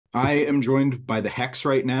I am joined by the Hex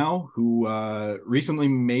right now, who recently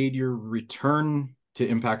made your return to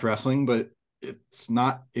Impact Wrestling, but it's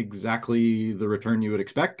not exactly the return you would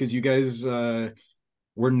expect because you guys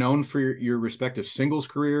were known for your respective singles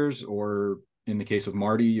careers, or in the case of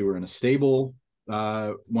Marti, you were in a stable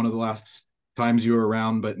one of the last times you were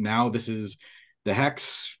around, but now this is the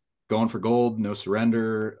Hex going for gold, no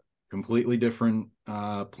surrender, completely different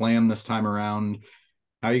plan this time around.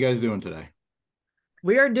 How are you guys doing today?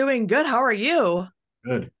 We are doing good. How are you?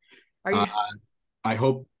 Good. Are Uh, you I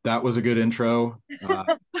hope that was a good intro.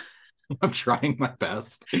 I'm trying my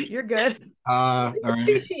best. you're good. All right.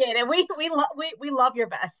 Appreciate it. We love your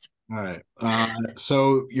best. All right.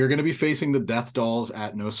 So you're going to be facing the Death Dolls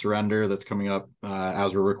at No Surrender. That's coming up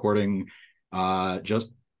as we're recording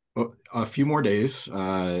just a few more days.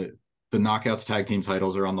 The Knockouts tag team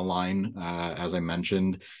titles are on the line, as I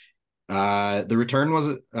mentioned. The return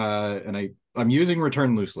was, I'm using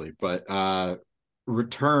return loosely, but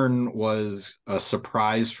return was a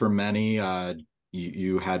surprise for many.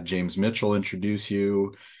 You had James Mitchell introduce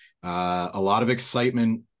you. A lot of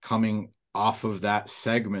excitement coming off of that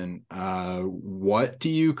segment. What do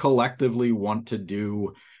you collectively want to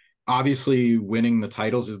do? Obviously, winning the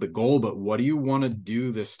titles is the goal, but what do you want to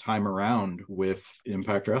do this time around with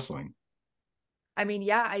Impact Wrestling? I mean,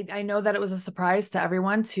 yeah, I know that it was a surprise to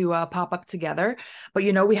everyone to pop up together, but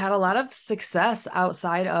we had a lot of success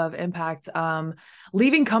outside of Impact,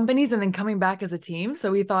 leaving companies and then coming back as a team.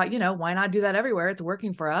 So we thought, why not do that everywhere? It's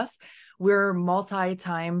working for us. We're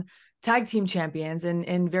multi-time tag team champions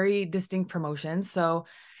in very distinct promotions. So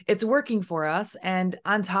it's working for us. And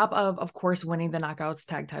on top of course, winning the Knockouts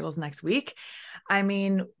tag titles next week. I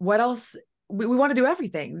mean, what else? We want to do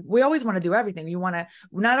everything. We always want to do everything. We want to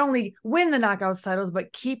not only win the Knockouts titles,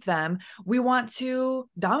 but keep them. We want to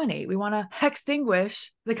dominate. We want to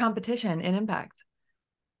extinguish the competition in Impact.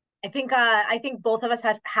 I think both of us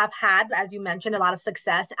have had, as you mentioned, a lot of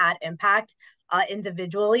success at Impact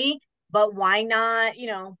individually. But why not?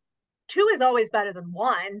 Two is always better than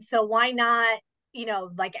one. So why not?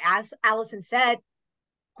 Like as Allysin said,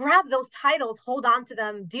 grab those titles, hold on to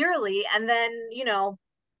them dearly, and then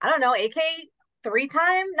I don't know, AK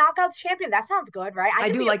 3-time Knockouts champion. That sounds good, right? I I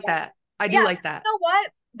could do be a like that. I yeah. do You like that. know what?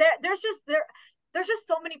 There's just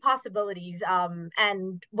so many possibilities.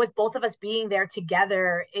 And with both of us being there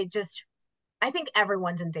together, I think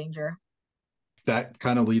everyone's in danger. That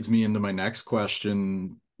kind of leads me into my next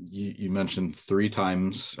question. You mentioned three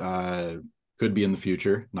times, could be in the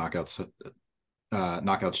future, knockouts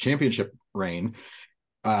championship reign.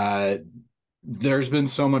 Uh, there's been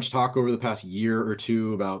so much talk over the past year or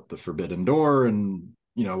two about the Forbidden Door and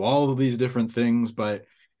all of these different things, but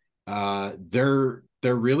there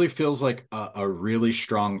really feels like a really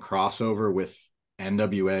strong crossover with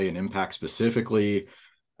NWA and Impact specifically.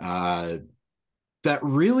 Uh, that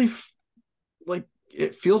really like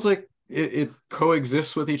it feels like it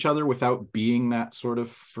coexists with each other without being that sort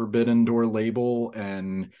of Forbidden Door label.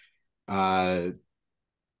 And uh,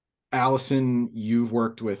 Allysin, you've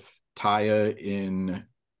worked with Taya in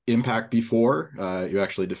Impact before. You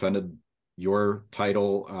actually defended your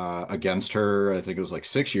title against her. I think it was like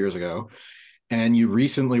 6 years ago. And you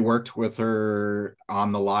recently worked with her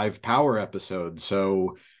on the live Power episode.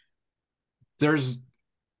 So there's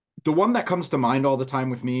the one that comes to mind all the time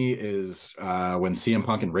with me is when CM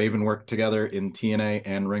Punk and Raven worked together in TNA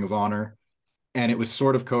and Ring of Honor. And it was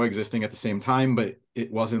sort of coexisting at the same time, but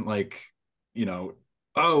it wasn't like, you know,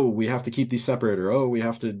 oh, we have to keep these separate, or oh, we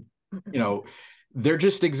have to, you know, they're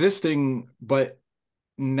just existing. But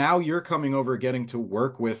now you're coming over, getting to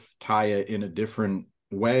work with Taya in a different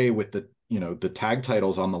way with the tag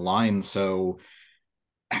titles on the line. So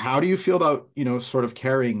how do you feel about, sort of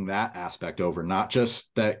carrying that aspect over? Not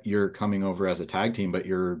just that you're coming over as a tag team, but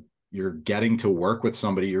you're getting to work with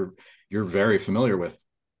somebody you're very familiar with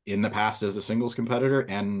in the past as a singles competitor,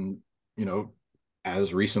 and you know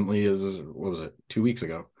as recently as, what was it, 2 weeks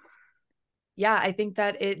ago? Yeah, I think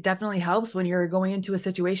that it definitely helps when you're going into a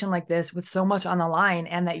situation like this with so much on the line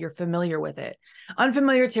and that you're familiar with it.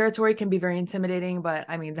 Unfamiliar territory can be very intimidating, but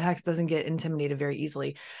I mean, the Hex doesn't get intimidated very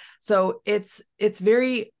easily. So it's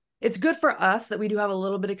good for us that we do have a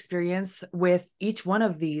little bit experience with each one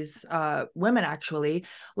of these women, actually.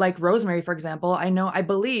 Like Rosemary, for example, I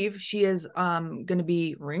believe she is going to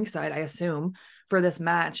be ringside, I assume, for this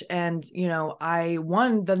match. And I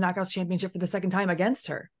won the Knockouts Championship for the second time against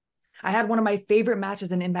her. I had one of my favorite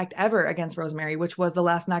matches in Impact ever against Rosemary, which was the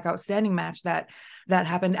last knockout standing match that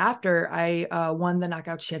happened after I won the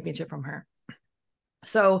Knockouts Championship from her.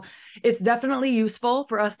 So it's definitely useful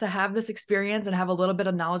for us to have this experience and have a little bit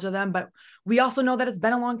of knowledge of them, but we also know that it's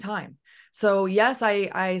been a long time. So yes,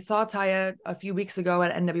 I saw Taya a few weeks ago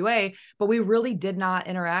at NWA, but we really did not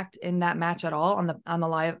interact in that match at all on the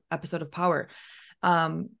live episode of Power.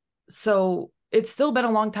 So it's still been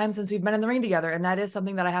a long time since we've been in the ring together. And that is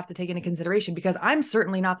something that I have to take into consideration, because I'm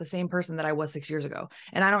certainly not the same person that I was 6 years ago.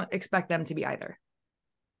 And I don't expect them to be either.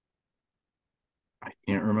 I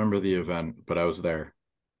can't remember the event, but I was there.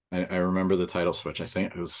 I remember the title switch. I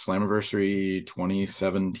think it was Slammiversary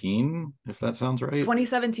 2017, if that sounds right.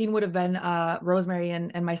 2017 would have been Rosemary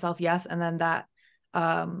and myself, yes. And then that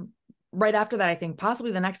right after that, I think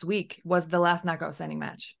possibly the next week was the last knockout standing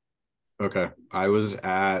match. Okay. I was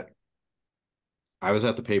at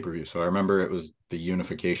the pay-per-view, so I remember it was the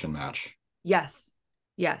unification match. Yes.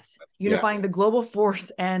 Unifying the Global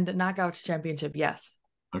Force and Knockouts Championship. Yes.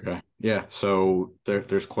 Okay. Yeah. So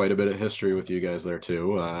there's quite a bit of history with you guys there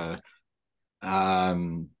too.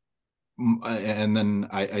 And then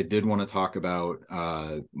I did want to talk about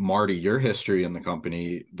Marti, your history in the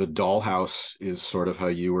company. The Dollhouse is sort of how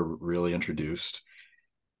you were really introduced.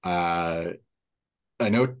 I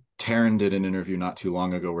know Taryn did an interview not too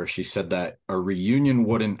long ago where she said that a reunion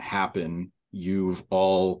wouldn't happen. You've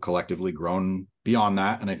all collectively grown beyond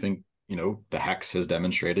that. And I think, the Hex has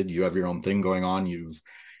demonstrated you have your own thing going on. You've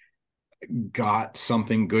got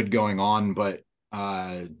something good going on, but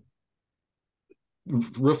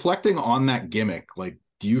reflecting on that gimmick, like,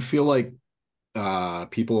 do you feel like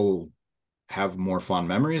people have more fond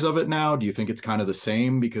memories of it now? Do you think it's kind of the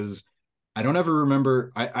same? Because I don't ever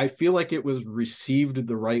remember. I feel like it was received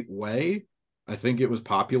the right way. I think it was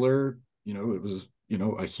popular. It was,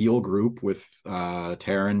 a heel group with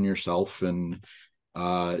Taryn, yourself, and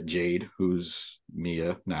Jade, who's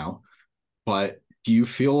Mia now. But do you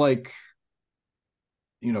feel like,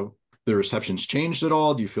 the reception's changed at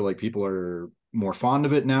all? Do you feel like people are more fond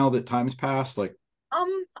of it now that time's passed? Like,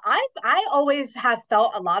 I always have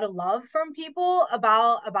felt a lot of love from people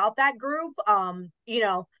about that group.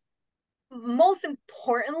 Most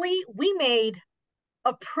importantly, we made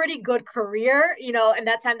a pretty good career, in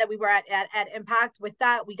that time that we were at Impact. With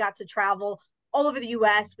that, we got to travel all over the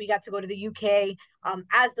US. We got to go to the UK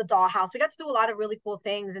as the Dollhouse. We got to do a lot of really cool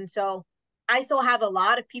things. And so I still have a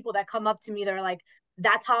lot of people that come up to me that are like,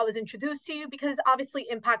 that's how I was introduced to you, because obviously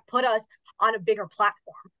Impact put us on a bigger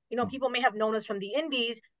platform. People may have known us from the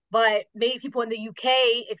indies, but maybe people in the UK,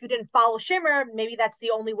 if you didn't follow Shimmer, maybe that's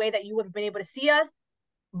the only way that you would have been able to see us.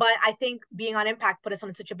 But I think being on Impact put us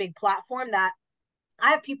on such a big platform that I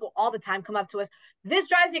have people all the time come up to us. This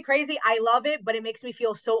drives me crazy. I love it, but it makes me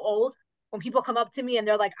feel so old when people come up to me and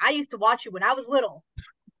they're like, I used to watch you when I was little.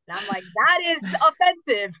 And I'm like, that is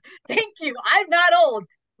offensive. Thank you. I'm not old.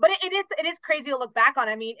 But it is crazy to look back on.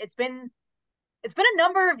 I mean, it's been a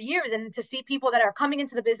number of years, and to see people that are coming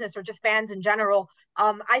into the business or just fans in general,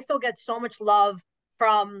 I still get so much love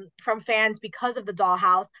from fans because of the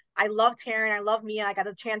Dollhouse. I love Taryn. I love Mia. I got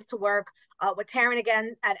a chance to work with Taryn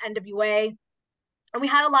again at NWA, and we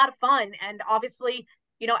had a lot of fun. And obviously,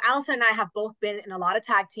 Allysin and I have both been in a lot of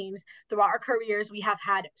tag teams throughout our careers. We have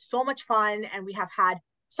had so much fun, and we have had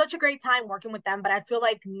such a great time working with them. But I feel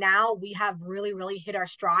like now we have really, really hit our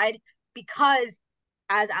stride because,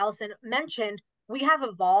 as Allysin mentioned, we have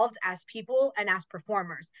evolved as people and as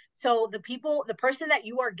performers. So the person that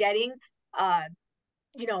you are getting,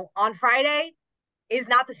 on Friday is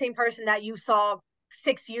not the same person that you saw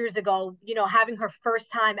 6 years ago, having her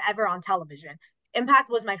first time ever on television. Impact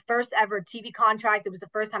was my first ever TV contract. It was the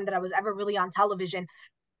first time that I was ever really on television.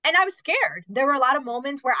 And I was scared. There were a lot of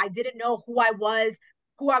moments where I didn't know who I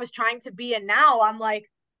was trying to be. And now I'm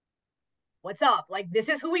like, what's up? Like, this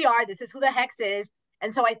is who we are. This is who the Hex is.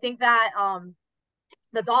 And so I think that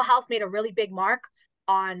the Dollhouse made a really big mark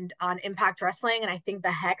on Impact Wrestling. And I think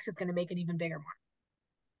the Hex is going to make an even bigger mark.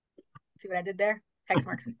 See what I did there? Hex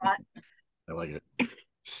marks the spot. I like it.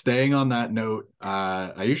 Staying on that note,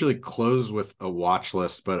 I usually close with a watch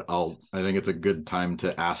list, but I think it's a good time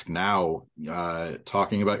to ask now,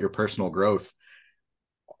 talking about your personal growth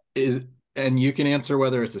and you can answer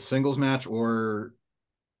whether it's a singles match or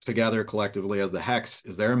together collectively as the Hex.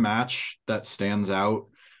 Is there a match that stands out,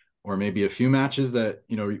 or maybe a few matches that,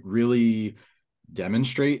 really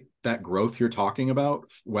demonstrate that growth you're talking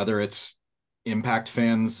about, whether it's Impact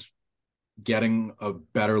fans getting a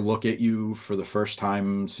better look at you for the first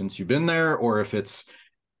time since you've been there, or if it's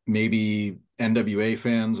maybe NWA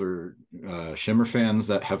fans or Shimmer fans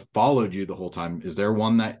that have followed you the whole time? Is there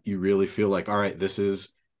one that you really feel like, all right, this is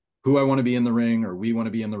who I want to be in the ring, or we want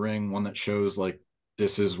to be in the ring, one that shows like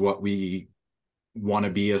this is what we want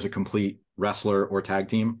to be as a complete wrestler or tag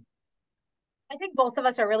team? I think both of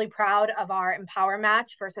us are really proud of our Empower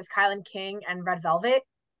match versus Kylan King and Red Velvet.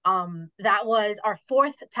 That was our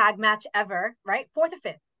fourth tag match ever, right? Fourth or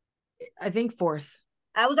fifth? I think fourth.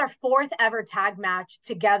 That was our fourth ever tag match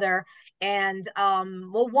together. And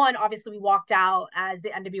well, one, obviously we walked out as the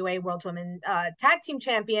NWA World Women Tag Team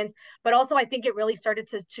Champions, but also I think it really started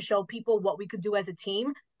to show people what we could do as a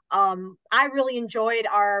team. I really enjoyed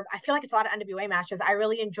I feel like it's a lot of NWA matches. I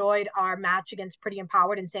really enjoyed our match against Pretty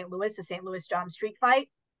Empowered in St. Louis, the St. Louis street fight.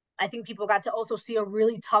 I think people got to also see a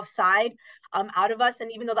really tough side out of us.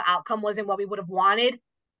 And even though the outcome wasn't what we would have wanted,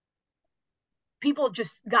 people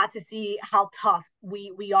just got to see how tough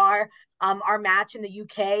we are. Our match in the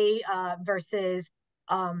UK versus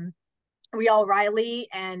Rhea Riley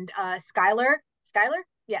and Skylar,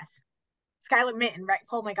 yes, Skylar Mitten, right?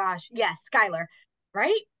 Oh my gosh, yes, Skylar,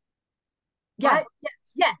 right? Yeah. Right?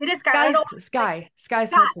 Yes, it is Skylar. Sky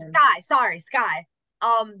Smithson. Sky. Sorry, Sky.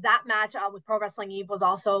 That match with Pro Wrestling Eve was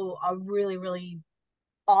also a really, really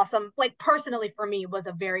awesome. Like personally for me, was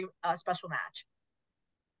a very special match.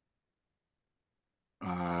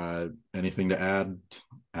 Anything to add,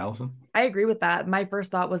 Allysin? I agree with that. My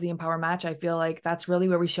first thought was the Empower match. I feel like that's really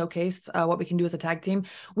where we showcase what we can do as a tag team.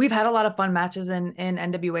 We've had a lot of fun matches in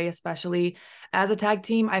NWA, especially as a tag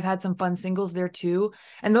team. I've had some fun singles there too.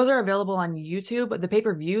 And those are available on YouTube, but the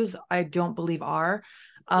pay-per-views I don't believe are.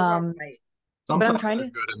 Sometimes but I'm trying to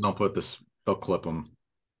good and they'll clip them.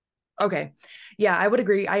 Okay. Yeah, I would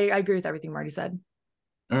agree. I agree with everything Marti said.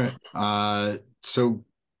 All right. So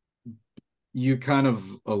you kind of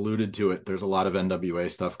alluded to it. There's a lot of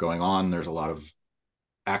NWA stuff going on. There's a lot of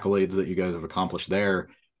accolades that you guys have accomplished there.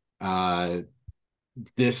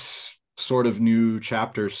 This sort of new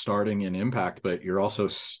chapter starting in Impact, but you're also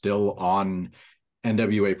still on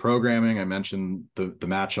NWA programming. I mentioned the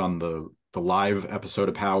match on the live episode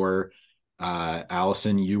of Power.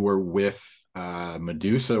 Allysin, you were with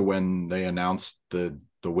Medusa when they announced the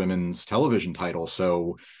women's television title.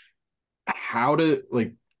 So how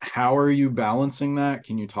are you balancing that?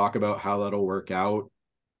 Can you talk about how that'll work out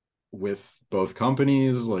with both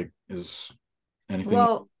companies? Like, is anything?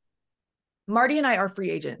 Well, Marti and I are free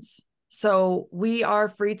agents. So we are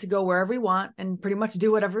free to go wherever we want and pretty much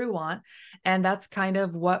do whatever we want. And that's kind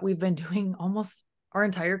of what we've been doing almost our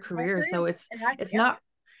entire career. So it's not,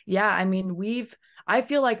 yeah, I mean, I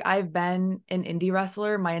feel like I've been an indie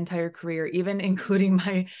wrestler my entire career, even including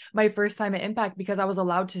my first time at Impact, because I was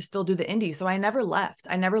allowed to still do the indies. So I never left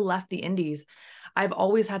the indies. I've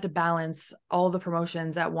always had to balance all the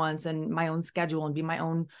promotions at once and my own schedule and be my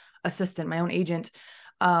own assistant, my own agent.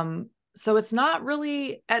 So it's not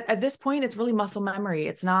really at this point, it's really muscle memory.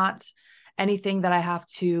 It's not anything that I have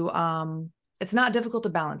to, it's not difficult to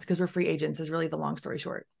balance because we're free agents is really the long story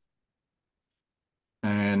short.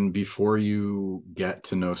 And before you get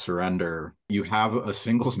to No Surrender, you have a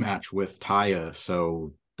singles match with Taya.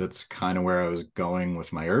 So that's kind of where I was going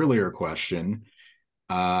with my earlier question.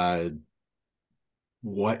 What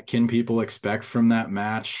can people expect from that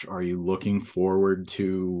match? Are you looking forward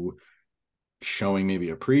to showing maybe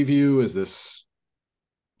a preview? Is this,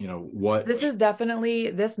 what?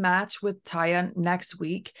 This match with Taya next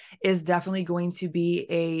week is definitely going to be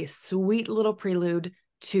a sweet little prelude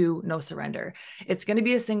to No Surrender. It's going to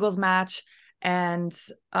be a singles match. And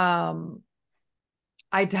I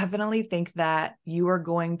definitely think that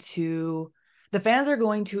the fans are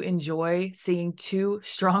going to enjoy seeing two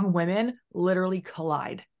strong women literally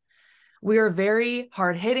collide. We are very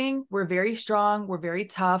hard hitting. We're very strong. We're very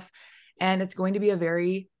tough. And it's going to be a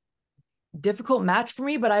very difficult match for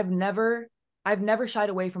me, but I've never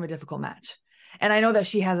shied away from a difficult match. And I know that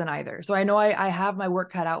she hasn't either. So I know I have my work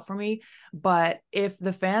cut out for me, but if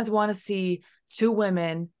the fans want to see two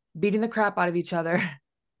women beating the crap out of each other,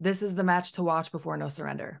 this is the match to watch before No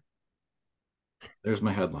Surrender. There's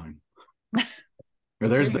my headline. Or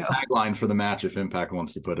there's the tagline for the match if Impact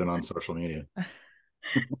wants to put it on social media.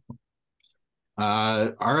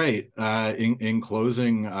 All right. In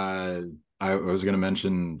closing, I was going to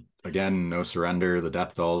mention again, No Surrender, the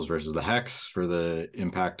Death Dolls versus the Hex for the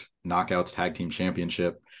Impact Knockouts Tag Team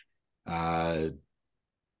Championship.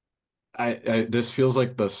 This feels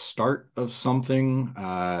like the start of something.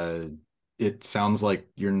 It sounds like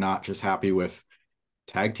you're not just happy with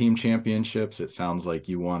tag team championships. It sounds like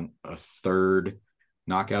you want a third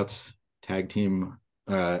Knockouts Tag Team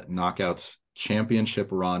Knockouts Championship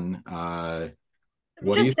run. I've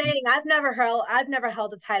never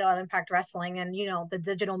held a title at Impact Wrestling, and the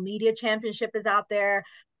digital media championship is out there.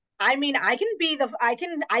 I mean, I can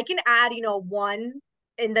add one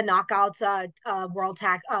in the Knockouts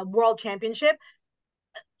World Championship.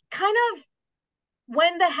 Kind of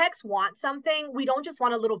when the Hex want something, we don't just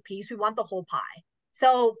want a little piece, we want the whole pie.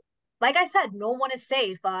 So, like I said, no one is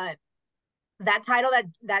safe. that title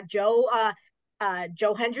that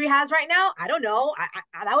Joe Hendry has right now, I don't know.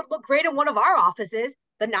 That would look great in one of our offices.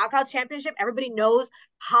 The Knockouts Championship, everybody knows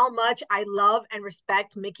how much I love and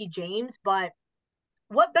respect Mickie James, but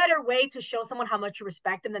what better way to show someone how much you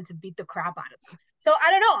respect them than to beat the crap out of them? So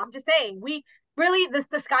I don't know. I'm just saying, we really,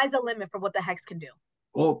 the sky's the limit for what the Hex can do.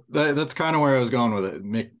 Well, that's kind of where I was going with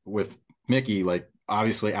it. With Mickie, like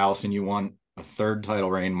obviously Allysin, you won a third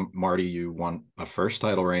title reign. Marti, you won a first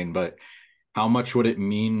title reign, but how much would it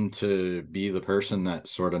mean to be the person that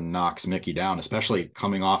sort of knocks Mickie down, especially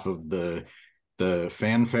coming off of the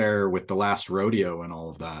fanfare with the last rodeo and all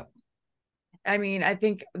of that? I mean, I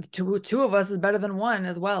think two of us is better than one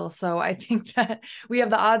as well. So I think that we have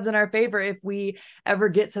the odds in our favor if we ever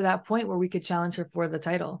get to that point where we could challenge her for the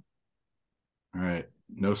title. All right.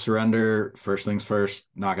 No surrender. First things first,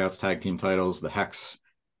 Knockouts tag team titles, the Hex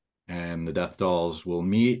and the Death Dolls will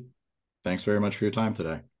meet. Thanks very much for your time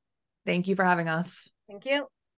today. Thank you for having us. Thank you.